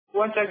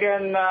once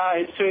again,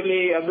 it's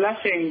really a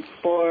blessing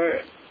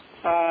for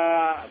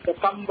the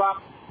comeback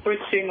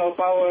preaching of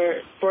our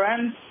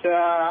friends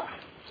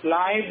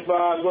live.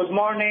 Good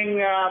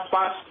morning,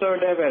 Pastor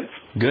David.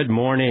 Good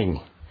morning.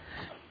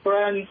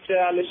 Friends,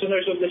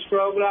 listeners of this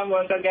program,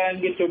 once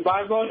again, get your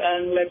Bible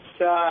and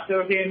let's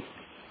hear him,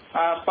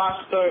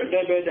 Pastor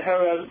David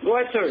Harrell. Go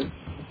ahead, sir.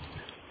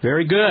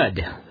 Very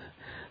good.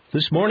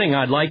 This morning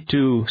I'd like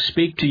to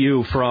speak to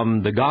you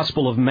from the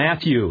Gospel of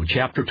Matthew,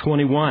 chapter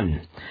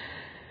 21,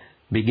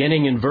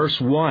 beginning in verse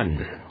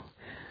 1.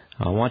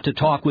 I want to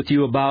talk with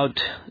you about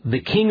the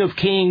King of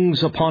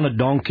Kings upon a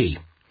donkey.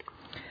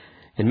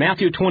 In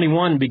Matthew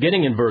 21,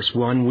 beginning in verse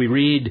 1, we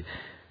read,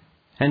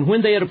 "And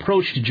when they had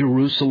approached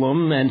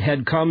Jerusalem and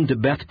had come to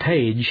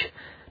Bethphage,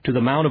 to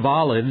the Mount of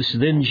Olives,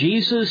 then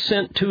Jesus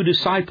sent 2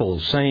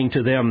 disciples, saying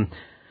to them,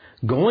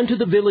 'Go into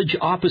the village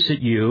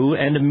opposite you,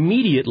 and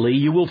immediately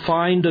you will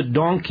find a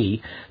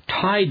donkey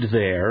tied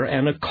there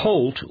and a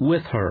colt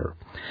with her.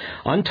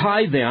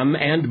 Untie them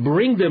and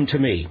bring them to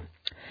me.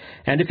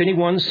 And if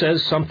anyone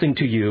says something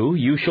to you,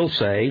 you shall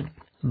say,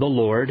 "The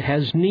Lord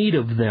has need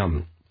of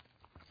them."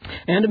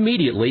 And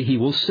immediately he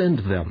will send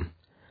them.'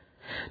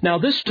 Now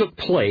this took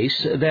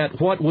place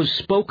that what was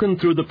spoken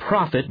through the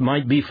prophet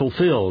might be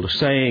fulfilled,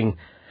 saying,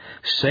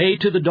 'Say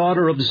to the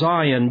daughter of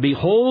Zion,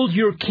 Behold,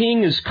 your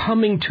king is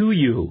coming to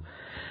you,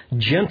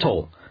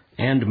 gentle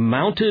and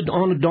mounted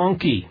on a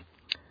donkey,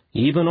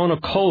 even on a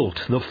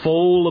colt, the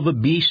foal of a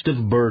beast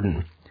of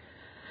burden.'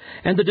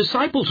 And the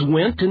disciples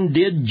went and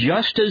did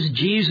just as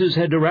Jesus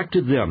had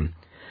directed them,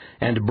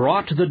 and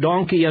brought the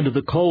donkey and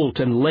the colt,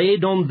 and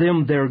laid on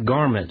them their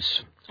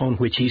garments, on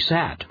which he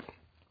sat.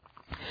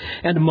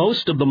 And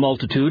most of the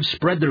multitude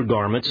spread their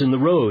garments in the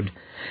road,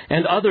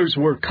 and others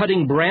were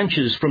cutting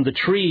branches from the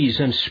trees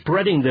and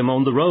spreading them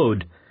on the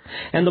road.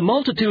 And the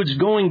multitudes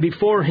going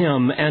before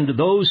him and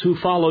those who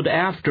followed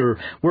after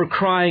were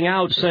crying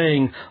out,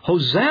 saying,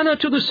 'Hosanna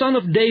to the Son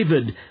of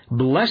David!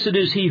 Blessed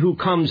is he who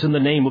comes in the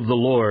name of the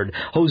Lord!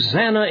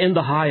 Hosanna in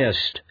the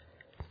highest!'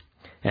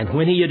 And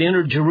when he had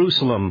entered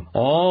Jerusalem,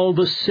 all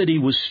the city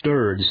was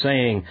stirred,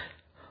 saying,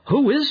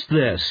 'Who is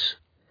this?'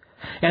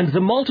 And the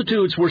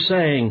multitudes were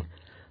saying,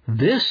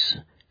 'This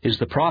is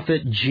the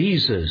prophet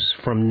Jesus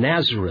from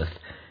Nazareth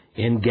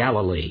in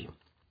Galilee.'"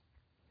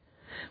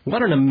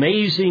 What an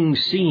amazing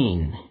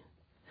scene.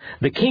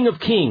 The King of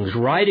Kings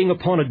riding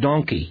upon a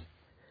donkey.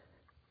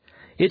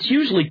 It's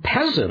usually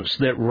peasants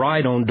that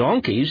ride on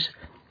donkeys.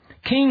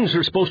 Kings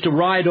are supposed to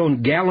ride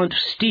on gallant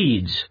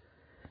steeds.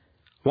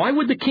 Why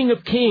would the King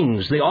of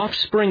Kings, the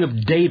offspring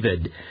of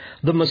David,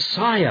 the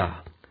Messiah,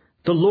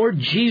 the Lord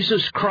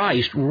Jesus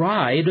Christ,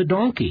 ride a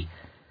donkey?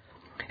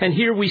 And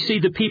here we see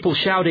the people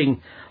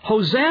shouting,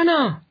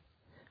 "Hosanna!"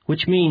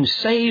 which means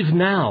save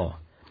now.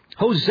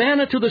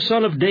 "Hosanna to the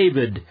Son of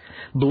David!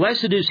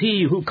 Blessed is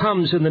he who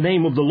comes in the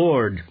name of the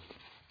Lord."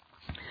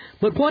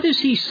 But what is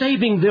he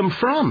saving them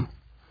from?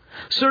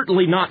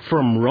 Certainly not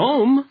from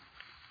Rome.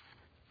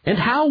 And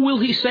how will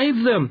he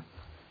save them?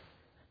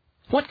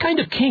 What kind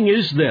of king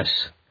is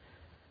this?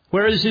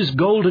 Where is his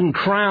golden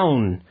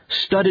crown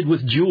studded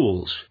with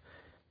jewels?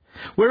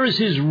 Where is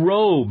his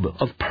robe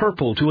of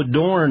purple to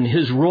adorn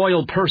his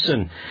royal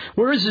person?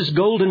 Where is his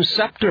golden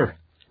scepter?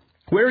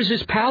 Where is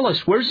his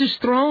palace? Where is his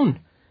throne?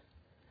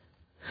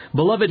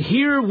 Beloved,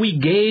 here we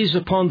gaze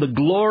upon the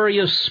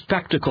glorious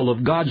spectacle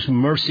of God's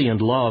mercy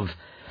and love.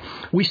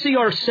 We see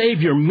our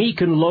Savior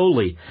meek and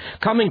lowly,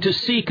 coming to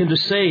seek and to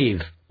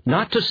save,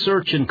 not to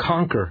search and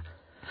conquer.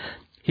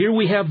 Here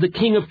we have the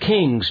King of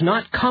Kings,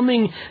 not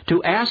coming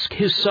to ask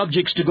his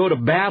subjects to go to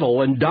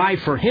battle and die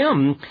for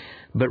him,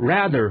 but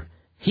rather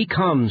he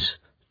comes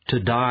to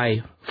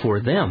die for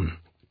them.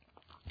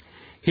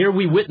 Here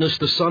we witness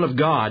the Son of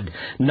God,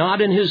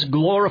 not in his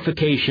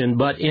glorification,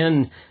 but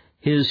in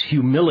his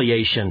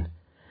humiliation,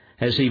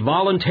 as he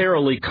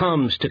voluntarily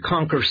comes to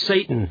conquer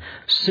Satan,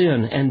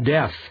 sin, and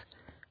death.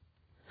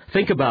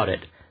 Think about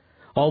it.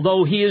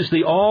 Although he is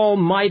the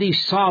almighty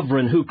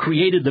sovereign who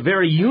created the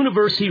very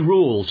universe he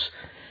rules,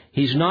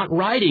 he's not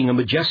riding a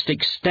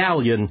majestic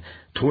stallion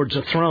towards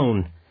a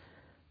throne,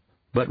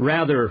 but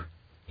rather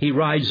he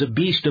rides a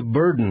beast of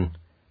burden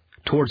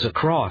towards a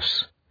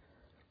cross.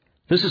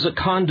 This is a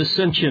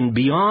condescension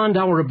beyond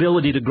our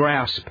ability to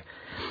grasp.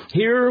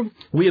 Here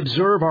we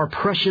observe our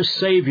precious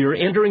Savior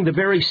entering the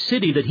very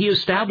city that he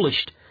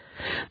established.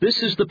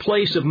 This is the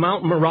place of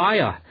Mount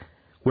Moriah,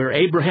 where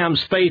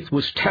Abraham's faith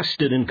was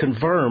tested and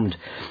confirmed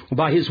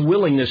by his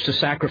willingness to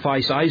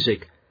sacrifice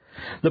Isaac.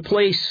 The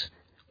place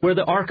where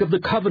the Ark of the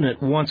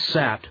Covenant once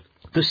sat,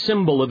 the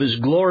symbol of his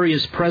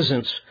glorious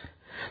presence.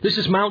 This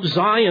is Mount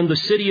Zion, the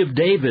city of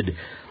David,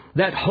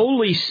 that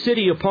holy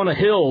city upon a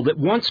hill that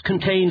once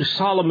contained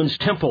Solomon's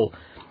temple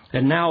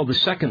and now the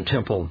second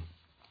temple.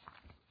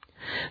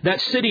 That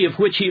city of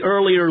which he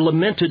earlier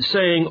lamented,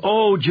 saying,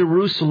 "O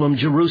Jerusalem,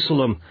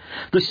 Jerusalem,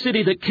 the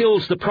city that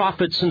kills the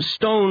prophets and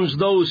stones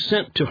those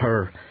sent to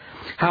her.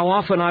 How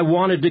often I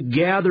wanted to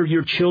gather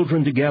your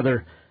children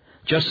together,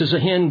 just as a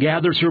hen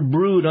gathers her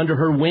brood under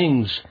her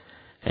wings,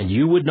 and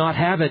you would not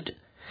have it.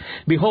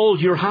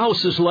 Behold, your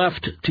house is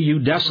left to you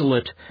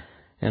desolate,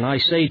 And I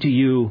say to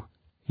you,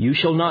 you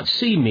shall not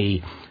see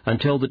me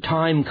until the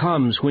time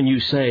comes when you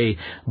say,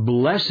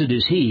 Blessed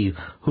is he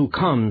who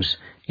comes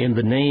in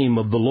the name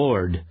of the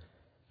Lord.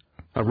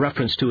 A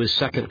reference to his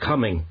second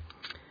coming.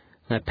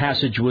 That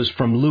passage was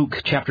from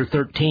Luke chapter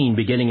 13,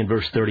 beginning in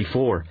verse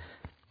 34.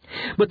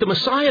 But the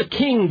Messiah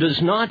King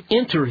does not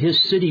enter his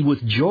city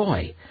with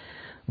joy,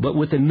 but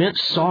with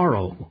immense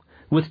sorrow,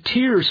 with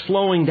tears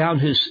flowing down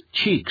his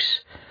cheeks.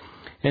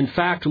 In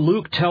fact,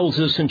 Luke tells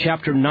us in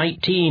chapter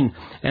 19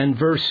 and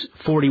verse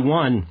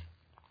 41,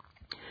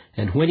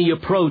 And when he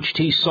approached,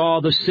 he saw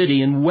the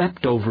city and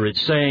wept over it,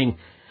 saying,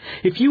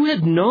 If you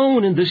had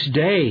known in this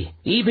day,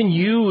 even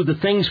you, the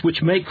things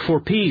which make for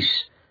peace,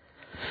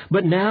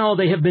 but now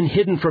they have been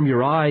hidden from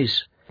your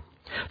eyes.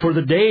 For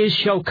the days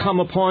shall come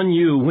upon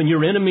you when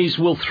your enemies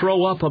will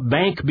throw up a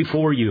bank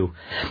before you,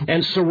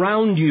 and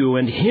surround you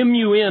and hem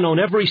you in on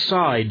every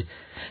side,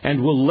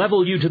 and will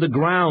level you to the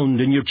ground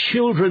and your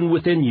children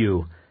within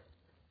you,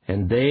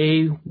 and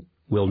they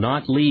will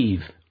not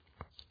leave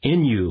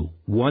in you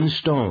one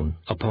stone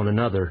upon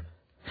another,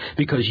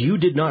 because you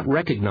did not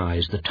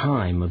recognize the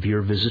time of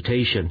your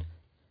visitation.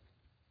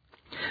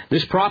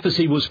 This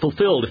prophecy was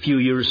fulfilled a few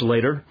years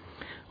later.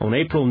 On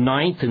April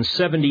 9th in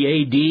 70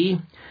 A.D.,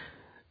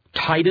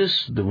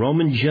 Titus, the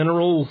Roman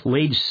general,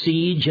 laid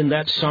siege in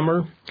that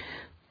summer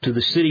to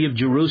the city of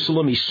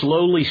Jerusalem. He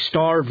slowly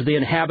starved the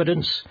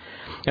inhabitants,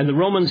 and the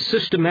Romans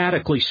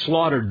systematically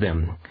slaughtered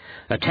them,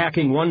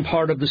 attacking one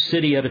part of the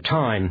city at a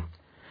time.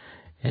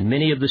 And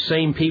many of the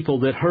same people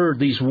that heard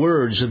these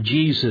words of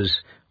Jesus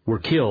were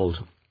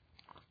killed.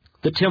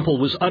 The temple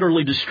was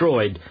utterly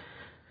destroyed,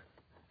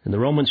 and the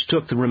Romans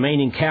took the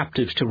remaining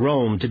captives to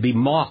Rome to be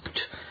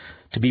mocked,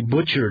 to be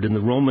butchered in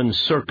the Roman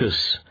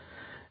circus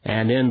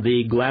and in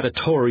the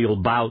gladiatorial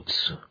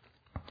bouts.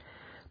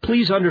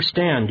 Please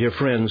understand, dear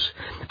friends,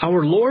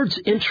 our Lord's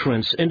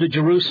entrance into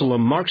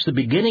Jerusalem marks the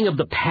beginning of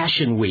the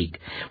Passion Week,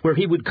 where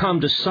he would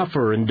come to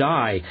suffer and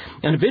die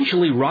and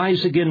eventually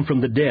rise again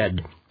from the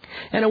dead.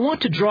 And I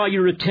want to draw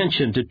your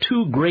attention to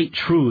two great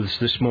truths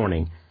this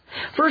morning.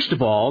 First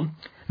of all,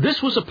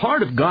 this was a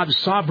part of God's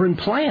sovereign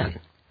plan.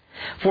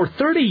 For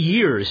 30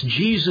 years,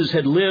 Jesus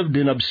had lived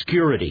in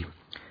obscurity.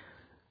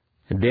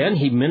 And then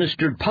he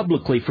ministered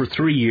publicly for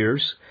 3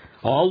 years,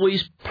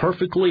 always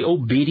perfectly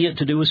obedient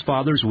to do his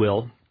Father's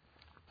will.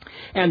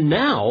 And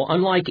now,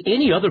 unlike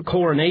any other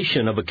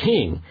coronation of a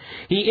king,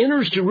 he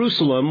enters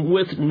Jerusalem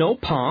with no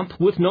pomp,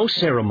 with no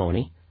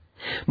ceremony.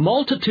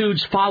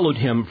 Multitudes followed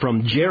him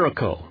from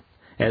Jericho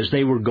as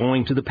they were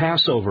going to the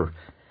Passover.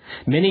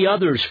 Many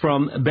others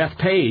from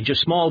Bethpage, a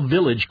small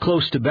village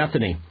close to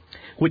Bethany,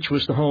 which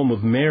was the home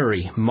of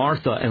Mary,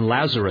 Martha, and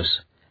Lazarus.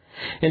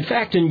 In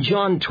fact, in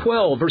John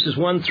 12, verses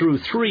 1 through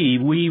 3,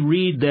 we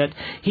read that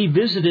he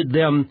visited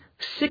them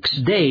 6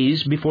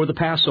 days before the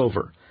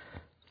Passover.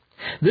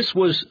 This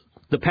was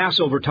the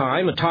Passover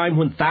time, a time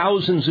when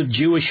thousands of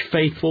Jewish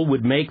faithful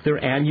would make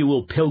their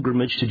annual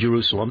pilgrimage to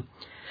Jerusalem.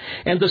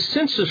 And the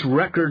census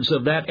records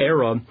of that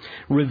era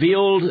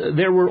revealed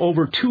there were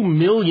over 2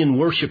 million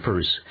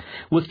worshipers,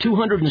 with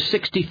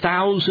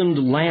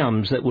 260,000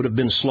 lambs that would have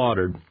been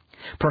slaughtered,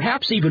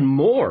 perhaps even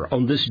more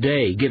on this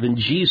day, given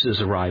Jesus'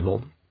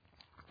 arrival.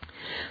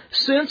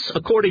 Since,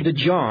 according to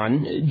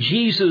John,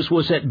 Jesus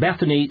was at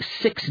Bethany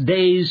 6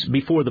 days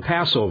before the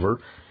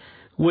Passover,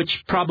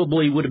 which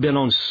probably would have been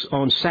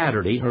on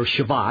Saturday, or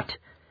Shabbat,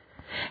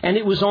 and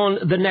it was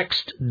on the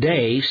next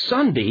day,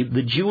 Sunday,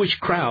 the Jewish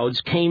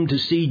crowds came to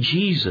see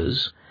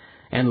Jesus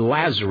and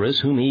Lazarus,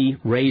 whom he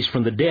raised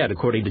from the dead,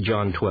 according to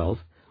John 12.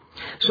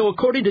 So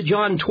according to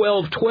John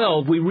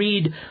 12:12, we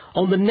read,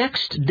 On the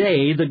next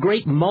day, the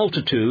great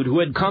multitude who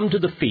had come to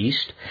the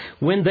feast,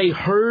 when they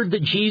heard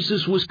that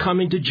Jesus was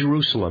coming to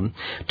Jerusalem,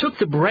 took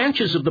the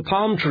branches of the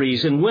palm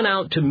trees and went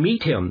out to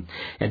meet him,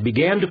 and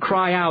began to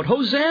cry out,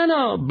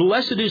 Hosanna!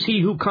 Blessed is he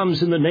who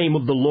comes in the name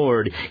of the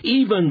Lord,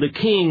 even the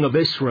King of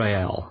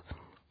Israel.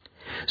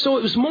 So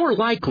it was more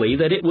likely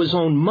that it was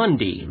on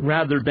Monday,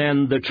 rather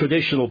than the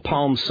traditional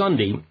Palm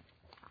Sunday,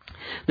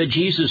 that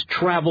Jesus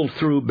traveled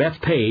through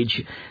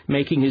Bethpage,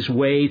 making his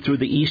way through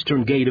the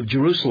eastern gate of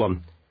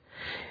Jerusalem.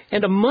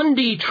 And a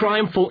Monday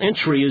triumphal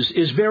entry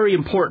is very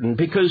important,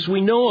 because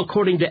we know,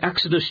 according to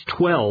Exodus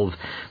 12,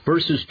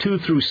 verses 2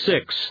 through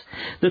 6,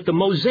 that the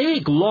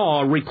Mosaic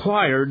law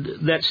required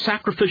that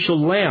sacrificial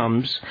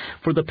lambs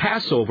for the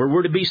Passover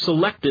were to be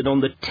selected on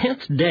the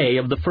 10th day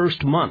of the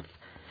first month.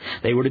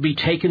 They were to be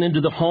taken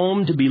into the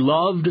home to be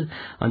loved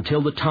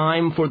until the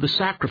time for the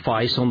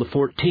sacrifice on the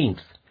 14th.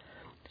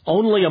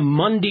 Only a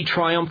Monday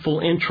triumphal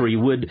entry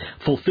would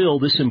fulfill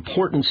this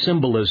important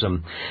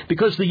symbolism,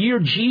 because the year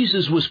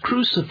Jesus was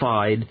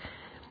crucified,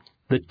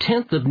 the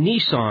 10th of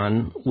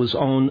Nisan was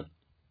on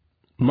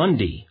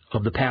Monday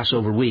of the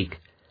Passover week.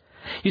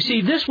 You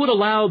see, this would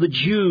allow the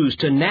Jews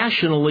to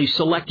nationally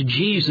select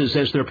Jesus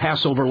as their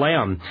Passover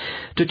lamb,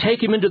 to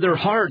take him into their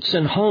hearts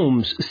and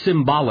homes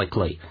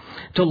symbolically,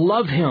 to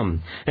love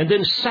him, and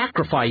then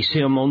sacrifice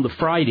him on the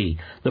Friday,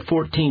 the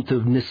 14th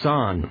of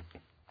Nisan.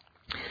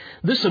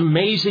 This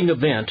amazing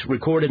event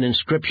recorded in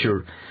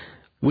Scripture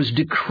was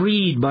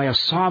decreed by a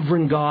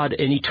sovereign God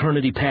in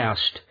eternity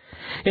past.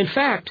 In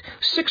fact,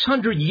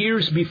 600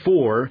 years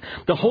before,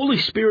 the Holy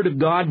Spirit of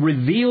God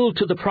revealed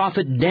to the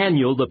prophet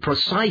Daniel the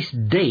precise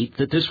date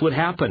that this would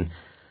happen,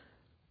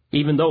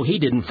 even though he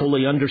didn't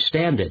fully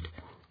understand it.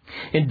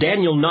 In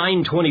Daniel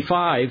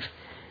 9:25,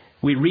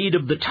 we read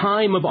of the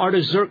time of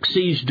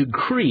Artaxerxes'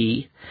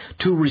 decree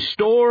to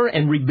restore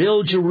and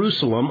rebuild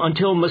Jerusalem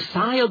until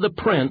Messiah the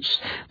Prince,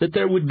 that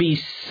there would be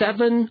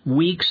 7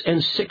 weeks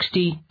and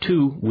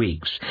 62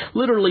 weeks.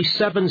 Literally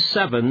 7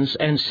 sevens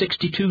and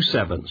 62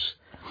 sevens.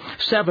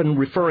 7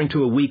 referring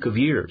to a week of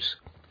years.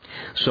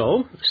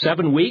 So,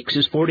 7 weeks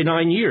is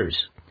 49 years,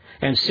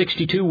 and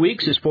 62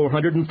 weeks is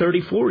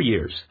 434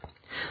 years.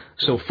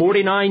 So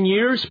 49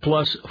 years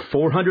plus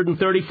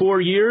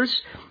 434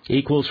 years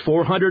equals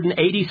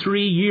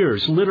 483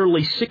 years,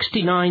 literally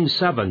 69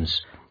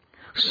 sevens.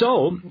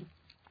 So,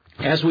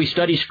 as we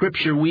study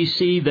Scripture, we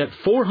see that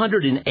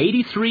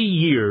 483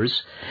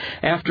 years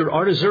after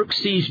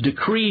Artaxerxes'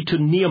 decree to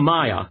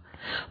Nehemiah,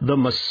 the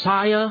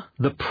Messiah,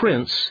 the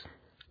Prince,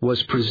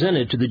 was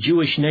presented to the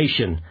Jewish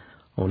nation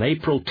on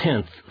April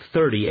 10th,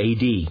 30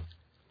 A.D.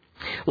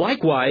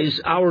 Likewise,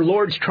 our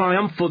Lord's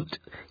triumphant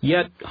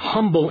yet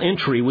humble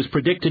entry was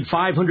predicted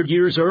 500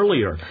 years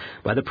earlier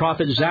by the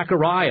prophet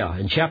Zechariah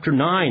in chapter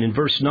 9 and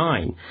verse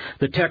 9,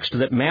 the text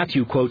that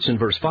Matthew quotes in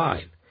verse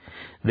 5.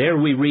 There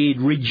we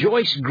read,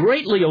 "Rejoice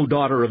greatly, O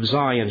daughter of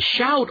Zion.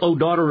 Shout, O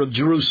daughter of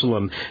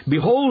Jerusalem.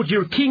 Behold,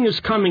 your king is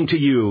coming to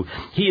you.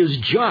 He is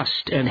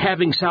just and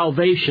having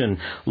salvation,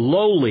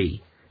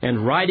 lowly,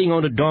 and riding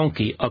on a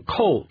donkey, a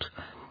colt,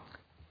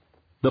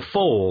 the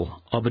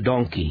foal of a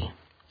donkey."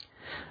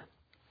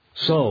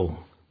 So,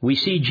 we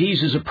see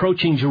Jesus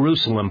approaching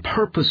Jerusalem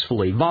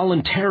purposefully,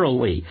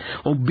 voluntarily,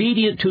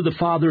 obedient to the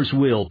Father's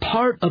will,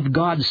 part of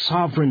God's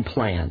sovereign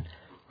plan.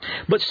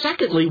 But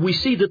secondly, we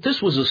see that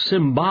this was a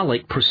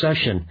symbolic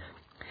procession.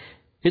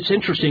 It's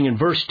interesting, in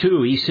verse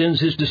 2, he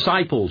sends his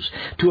disciples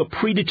to a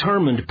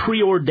predetermined,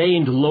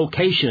 preordained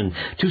location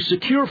to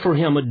secure for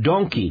him a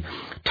donkey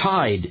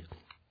tied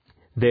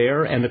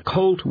there and a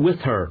colt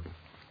with her.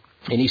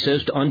 And he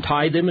says to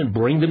untie them and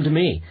bring them to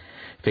me.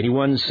 If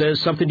anyone says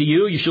something to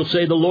you, you shall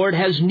say, "The Lord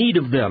has need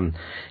of them,"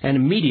 and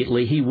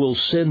immediately he will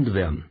send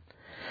them.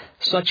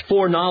 Such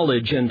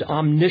foreknowledge and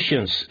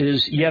omniscience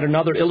is yet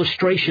another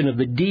illustration of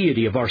the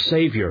deity of our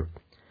Savior.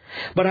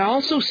 But I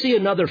also see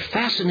another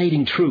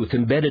fascinating truth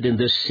embedded in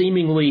this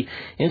seemingly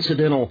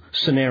incidental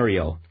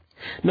scenario.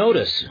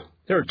 Notice,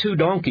 there are 2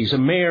 donkeys, a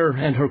mare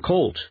and her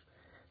colt.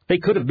 They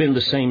could have been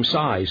the same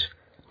size.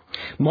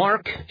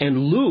 Mark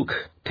and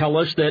Luke tell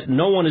us that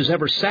no one has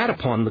ever sat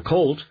upon the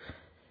colt,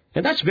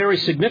 and that's very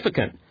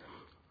significant.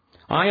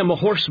 I am a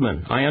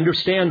horseman. I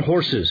understand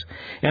horses,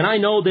 and I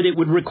know that it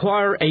would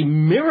require a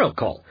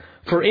miracle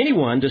for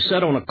anyone to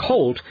sit on a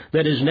colt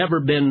that has never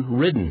been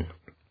ridden.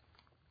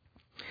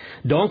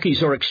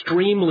 Donkeys are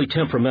extremely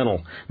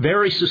temperamental,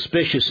 very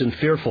suspicious and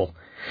fearful.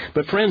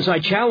 But friends, I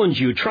challenge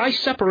you, try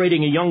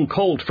separating a young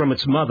colt from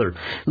its mother.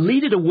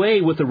 Lead it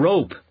away with a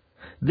rope.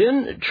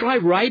 Then try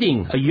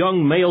riding a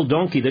young male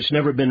donkey that's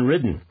never been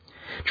ridden.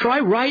 Try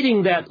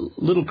riding that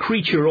little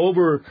creature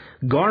over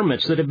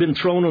garments that have been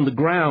thrown on the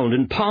ground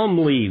and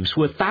palm leaves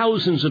with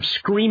thousands of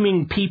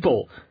screaming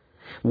people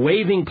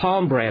waving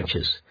palm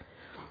branches.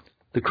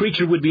 The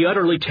creature would be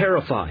utterly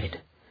terrified.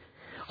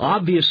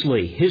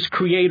 Obviously, his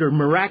Creator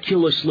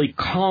miraculously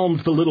calmed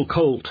the little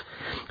colt,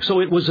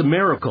 so it was a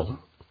miracle.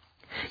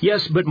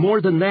 Yes, but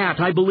more than that,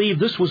 I believe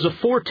this was a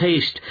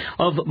foretaste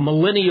of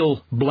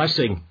millennial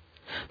blessing,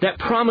 that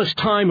promised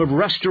time of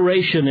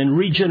restoration and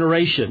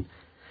regeneration,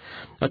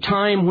 a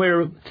time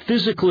where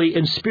physically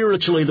and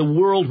spiritually the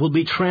world will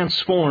be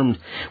transformed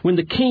when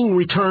the King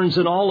returns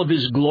in all of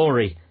his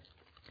glory.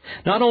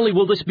 Not only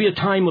will this be a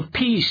time of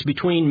peace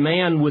between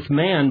man with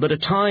man, but a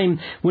time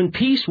when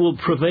peace will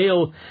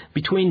prevail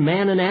between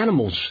man and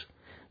animals,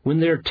 when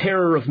their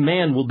terror of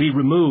man will be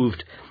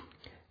removed.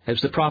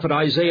 As the prophet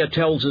Isaiah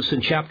tells us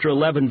in chapter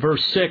 11,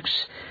 verse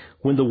 6,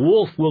 when the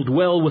wolf will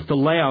dwell with the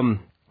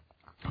lamb,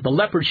 the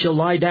leopard shall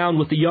lie down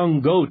with the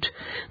young goat,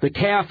 the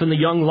calf and the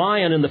young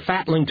lion and the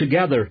fatling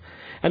together,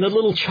 and a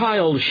little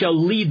child shall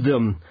lead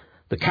them.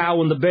 The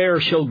cow and the bear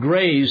shall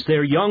graze,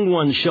 their young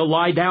ones shall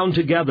lie down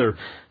together,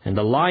 and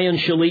the lion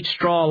shall eat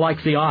straw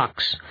like the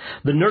ox.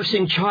 The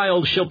nursing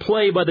child shall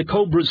play by the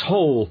cobra's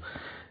hole,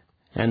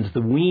 and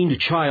the weaned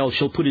child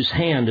shall put his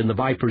hand in the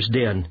viper's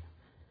den.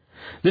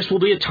 This will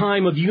be a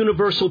time of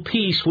universal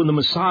peace when the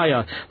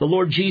Messiah, the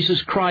Lord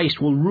Jesus Christ,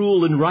 will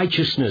rule in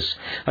righteousness,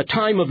 a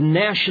time of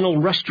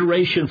national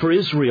restoration for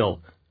Israel.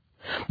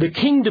 The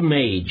kingdom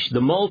age,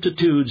 the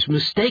multitudes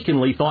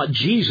mistakenly thought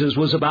Jesus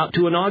was about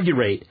to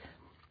inaugurate.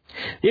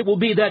 It will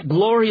be that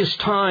glorious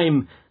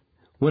time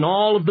when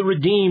all of the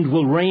redeemed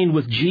will reign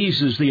with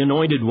Jesus, the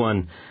Anointed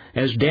One,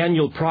 as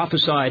Daniel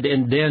prophesied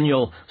in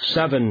Daniel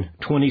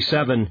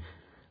 7:27,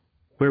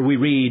 where we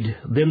read,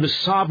 "Then the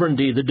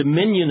sovereignty, the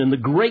dominion, and the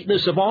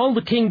greatness of all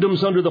the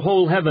kingdoms under the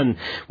whole heaven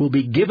will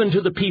be given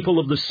to the people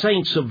of the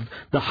saints of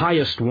the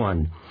highest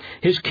one.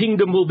 His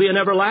kingdom will be an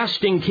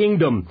everlasting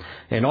kingdom,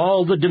 and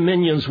all the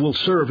dominions will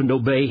serve and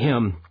obey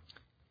him."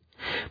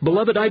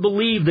 Beloved, I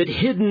believe that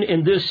hidden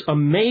in this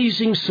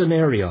amazing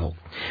scenario,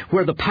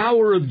 where the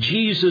power of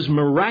Jesus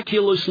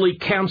miraculously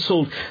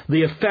canceled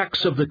the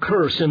effects of the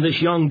curse in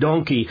this young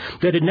donkey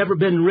that had never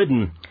been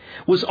ridden,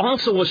 was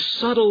also a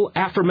subtle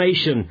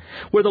affirmation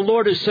where the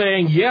Lord is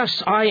saying,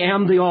 "Yes, I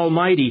am the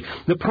Almighty,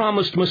 the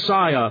promised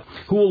Messiah,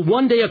 who will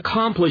one day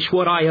accomplish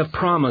what I have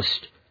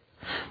promised."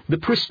 The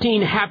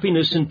pristine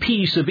happiness and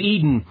peace of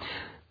Eden,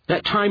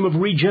 that time of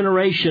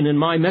regeneration in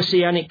my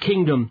messianic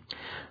kingdom,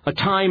 a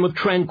time of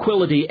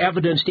tranquility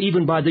evidenced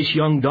even by this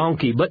young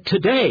donkey. But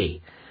today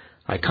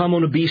I come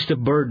on a beast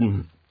of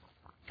burden,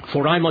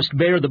 for I must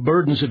bear the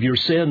burdens of your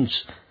sins.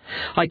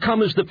 I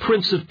come as the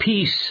Prince of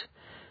Peace,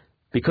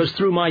 because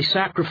through my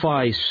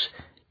sacrifice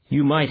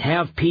you might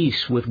have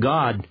peace with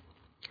God.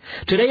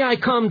 Today I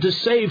come to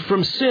save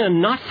from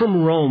sin, not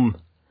from Rome.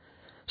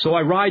 So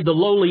I ride the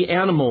lowly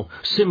animal,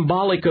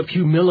 symbolic of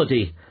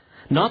humility,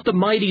 not the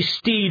mighty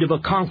steed of a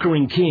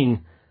conquering king,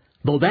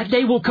 though that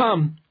day will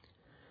come.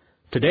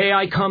 Today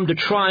I come to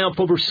triumph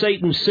over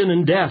Satan, sin,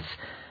 and death,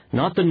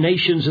 not the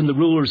nations and the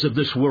rulers of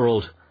this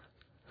world.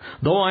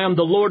 Though I am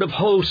the Lord of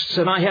hosts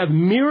and I have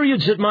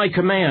myriads at my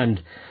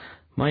command,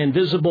 my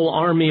invisible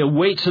army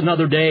awaits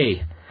another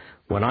day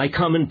when I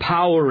come in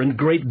power and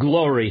great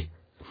glory.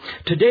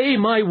 Today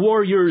my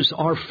warriors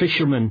are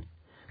fishermen,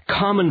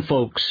 common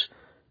folks.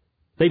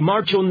 They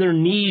march on their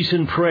knees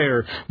in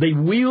prayer. They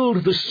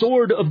wield the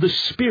sword of the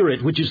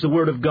Spirit, which is the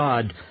Word of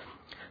God.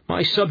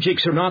 My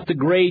subjects are not the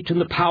great and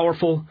the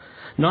powerful,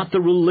 not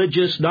the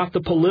religious, not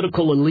the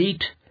political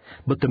elite,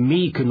 but the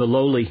meek and the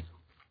lowly.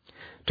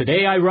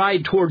 Today I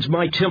ride towards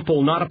my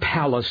temple, not a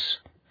palace.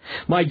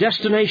 My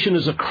destination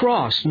is a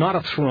cross, not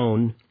a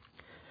throne.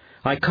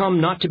 I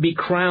come not to be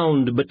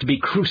crowned, but to be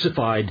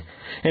crucified.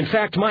 In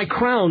fact, my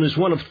crown is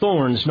one of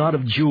thorns, not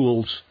of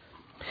jewels.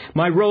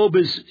 My robe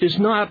is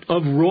not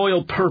of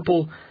royal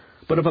purple,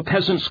 but of a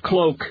peasant's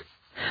cloak.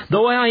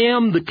 Though I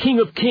am the King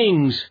of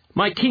Kings,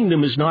 my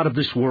kingdom is not of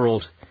this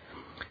world.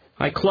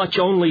 I clutch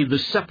only the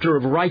scepter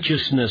of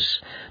righteousness,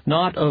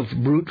 not of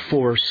brute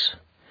force.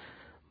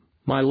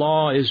 My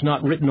law is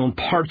not written on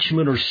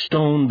parchment or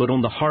stone, but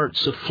on the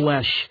hearts of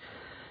flesh.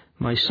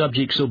 My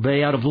subjects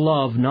obey out of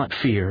love, not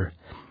fear.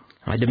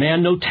 I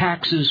demand no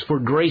taxes, for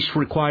grace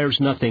requires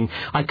nothing.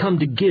 I come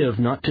to give,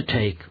 not to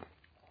take.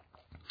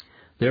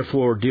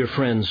 Therefore, dear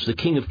friends, the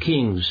King of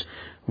Kings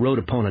rode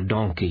upon a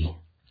donkey.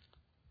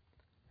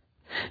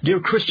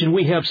 Dear Christian,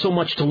 we have so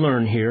much to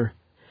learn here.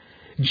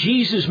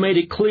 Jesus made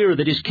it clear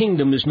that his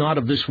kingdom is not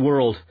of this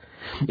world.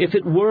 If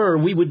it were,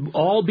 we would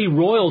all be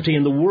royalty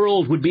and the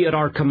world would be at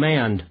our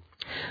command.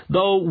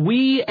 Though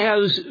we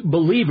as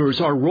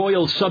believers are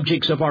royal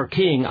subjects of our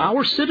King,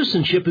 our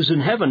citizenship is in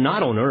heaven,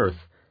 not on earth.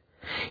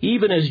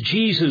 Even as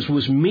Jesus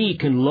was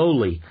meek and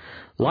lowly,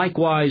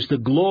 likewise the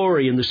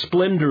glory and the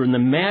splendor and the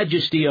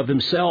majesty of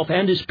himself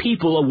and his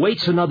people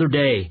awaits another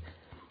day.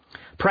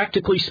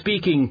 Practically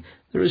speaking,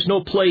 there is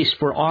no place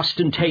for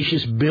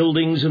ostentatious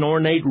buildings and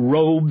ornate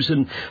robes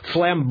and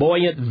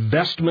flamboyant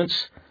vestments.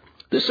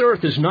 This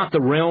earth is not the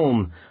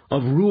realm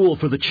of rule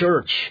for the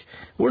church.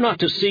 We're not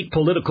to seek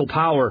political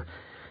power.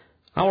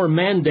 Our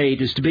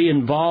mandate is to be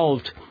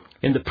involved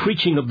in the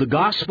preaching of the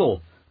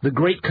gospel, the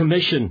Great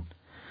Commission.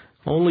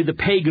 Only the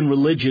pagan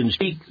religions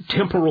seek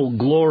temporal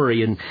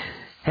glory and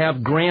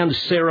have grand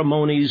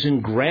ceremonies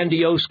and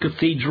grandiose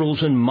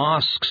cathedrals and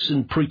mosques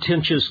and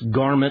pretentious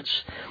garments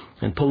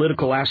and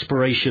political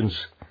aspirations.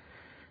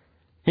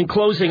 In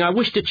closing, I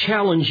wish to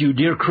challenge you,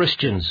 dear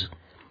Christians.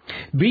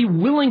 Be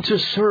willing to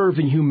serve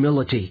in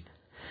humility.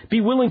 Be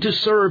willing to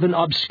serve in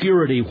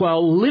obscurity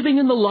while living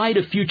in the light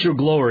of future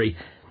glory.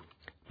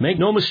 Make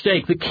no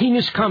mistake, the King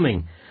is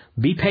coming.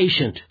 Be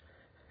patient.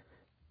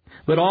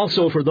 But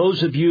also for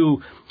those of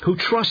you who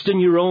trust in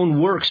your own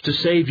works to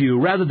save you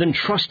rather than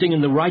trusting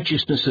in the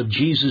righteousness of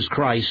Jesus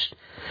Christ.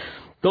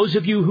 Those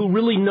of you who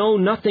really know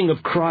nothing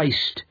of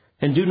Christ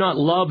and do not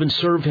love and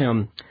serve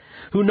him,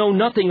 who know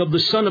nothing of the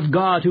Son of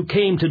God who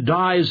came to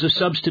die as a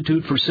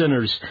substitute for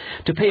sinners,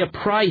 to pay a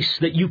price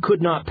that you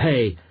could not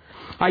pay.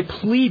 I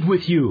plead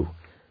with you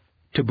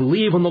to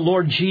believe on the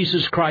Lord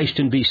Jesus Christ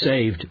and be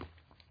saved.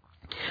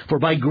 For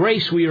by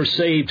grace we are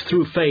saved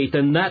through faith,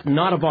 and that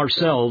not of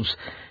ourselves.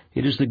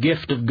 It is the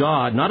gift of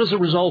God, not as a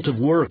result of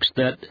works,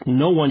 that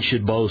no one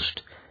should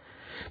boast.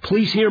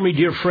 Please hear me,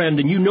 dear friend,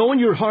 and you know in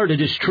your heart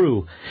it is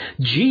true.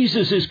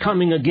 Jesus is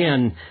coming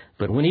again,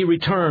 but when he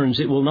returns,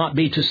 it will not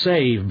be to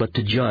save, but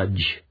to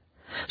judge.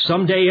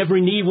 Someday every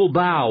knee will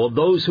bow of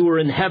those who are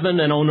in heaven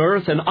and on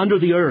earth and under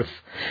the earth,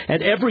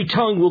 and every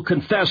tongue will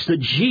confess that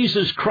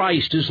Jesus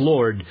Christ is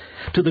Lord,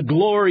 to the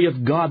glory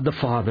of God the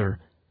Father.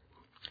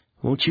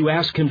 Won't you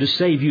ask him to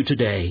save you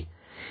today?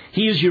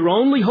 He is your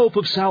only hope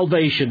of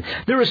salvation.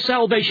 There is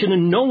salvation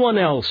in no one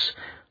else,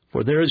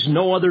 for there is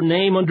no other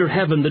name under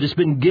heaven that has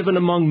been given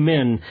among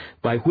men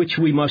by which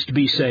we must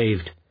be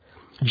saved.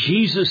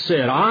 Jesus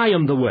said, I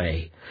am the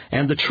way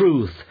and the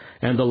truth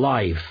and the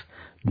life.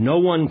 No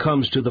one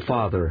comes to the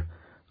Father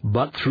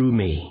but through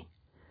me.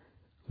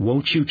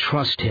 Won't you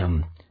trust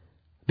Him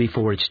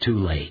before it's too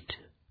late?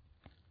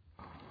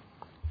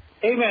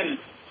 Amen.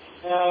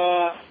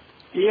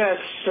 Yes,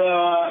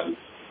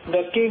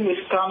 the King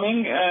is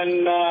coming,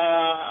 and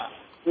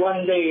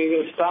one day He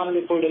will stand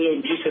before the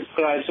Lord Jesus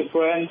Christ. So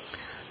friends,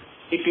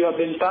 if you have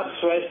been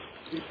touched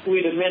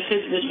with the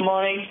message this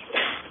morning,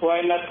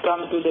 why not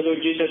come to the Lord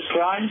Jesus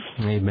Christ?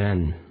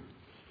 Amen.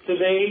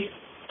 Today,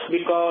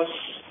 because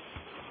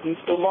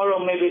tomorrow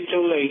may be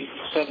too late.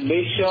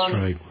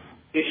 Salvation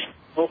is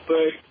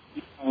offered.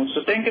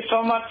 So thank you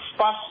so much,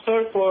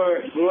 Pastor, for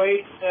a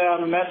great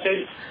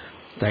message.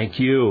 Thank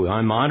you.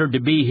 I'm honored to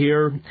be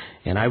here,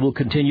 and I will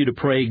continue to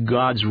pray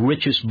God's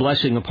richest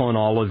blessing upon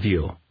all of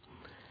you.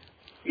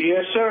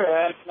 Yes, sir.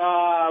 And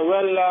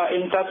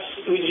in touch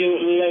with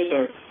you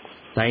later.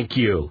 Thank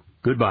you.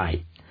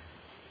 Goodbye.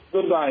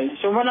 Goodbye.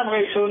 So mga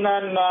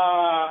kaisunan,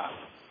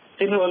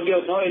 tinuod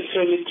yun, no? It's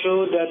really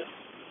true that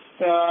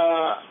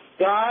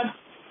God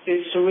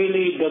is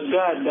really the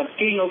God, the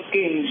King of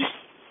Kings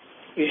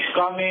is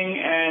coming,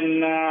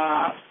 and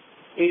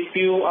if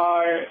you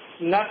are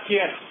not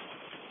yet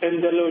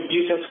in the Lord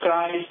Jesus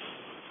Christ,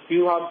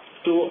 you have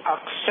to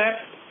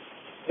accept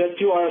that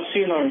you are a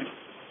sinner.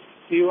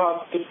 You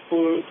have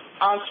to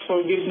ask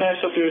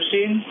forgiveness of your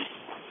sins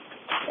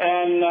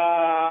and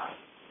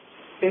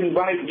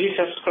invite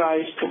Jesus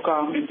Christ to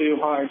come into your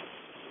heart.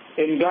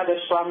 And God has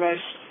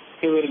promised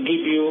He will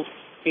give you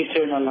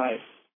eternal life.